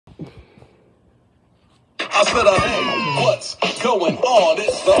I said, hey, what's going on?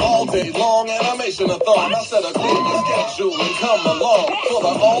 It's the all-day long animation-a-thon. I said, clear your schedule and come along for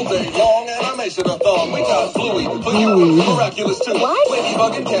the all-day long animation-a-thon. We got Bluey, Vanilla, Miraculous too.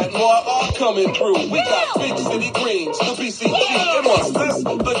 Ladybug and Cat Noir are coming through. We got Big City Greens, the BCG, and what's this?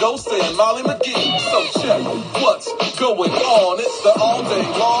 The Ghost and Molly McGee. So check what's going on. It's the all-day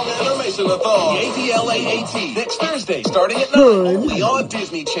long animation-a-thon. The ADLAAT next Thursday, starting at 9, only on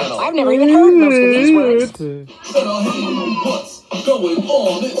Disney Channel. I've never even heard most of these words. Said, hey, what's going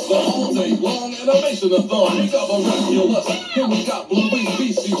on? It's the all-day long animation-a-thon. We got Miraculous, and we got Bluey,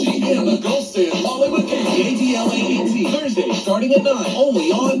 BCG, and the Ghost and Molly McGee. The ADLAAT Thursday, starting at 9,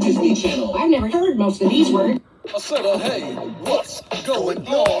 only on Disney Channel. I've never heard most of these words. I said, hey, what's going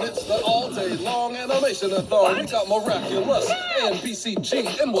on? It's the all-day long animation-a-thon. We got Miraculous and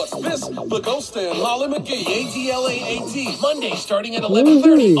BCG. And what's this? The Ghost and Molly McGee. ADLAAT Monday starting at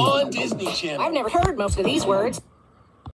 11:30 on Disney Channel. I've never heard most of these words.